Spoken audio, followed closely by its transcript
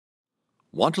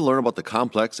Want to learn about the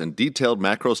complex and detailed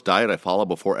macros diet I follow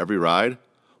before every ride?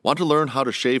 Want to learn how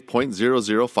to shave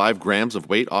 0.005 grams of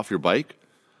weight off your bike?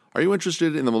 Are you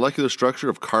interested in the molecular structure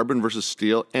of carbon versus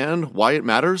steel and why it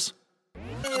matters?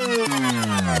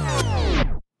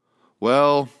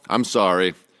 Well, I'm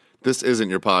sorry. This isn't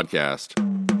your podcast.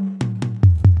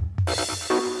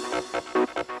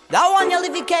 That one you're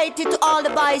dedicated to all the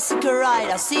bicycle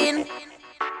riders, seen?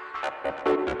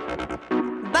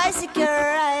 Bicycle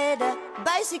rider,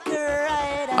 bicycle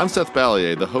rider. I'm Seth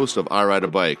Ballier, the host of I Ride a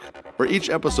Bike, where each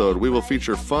episode we will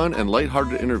feature fun and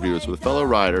lighthearted interviews with fellow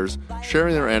riders,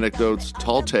 sharing their anecdotes,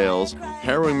 tall tales,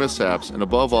 harrowing mishaps, and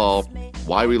above all,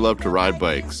 why we love to ride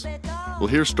bikes. We'll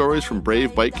hear stories from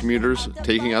brave bike commuters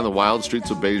taking on the wild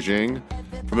streets of Beijing,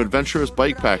 from adventurous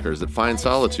bike packers that find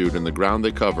solitude in the ground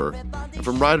they cover, and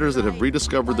from riders that have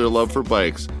rediscovered their love for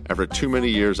bikes after too many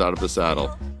years out of the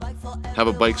saddle. Have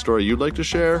a bike story you'd like to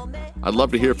share? I'd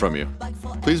love to hear from you.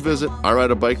 Please visit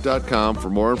irideabike.com for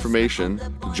more information,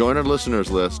 to join our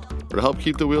listeners list, or to help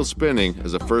keep the wheels spinning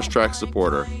as a First Track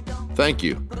supporter. Thank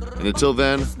you, and until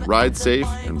then, ride safe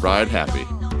and ride happy.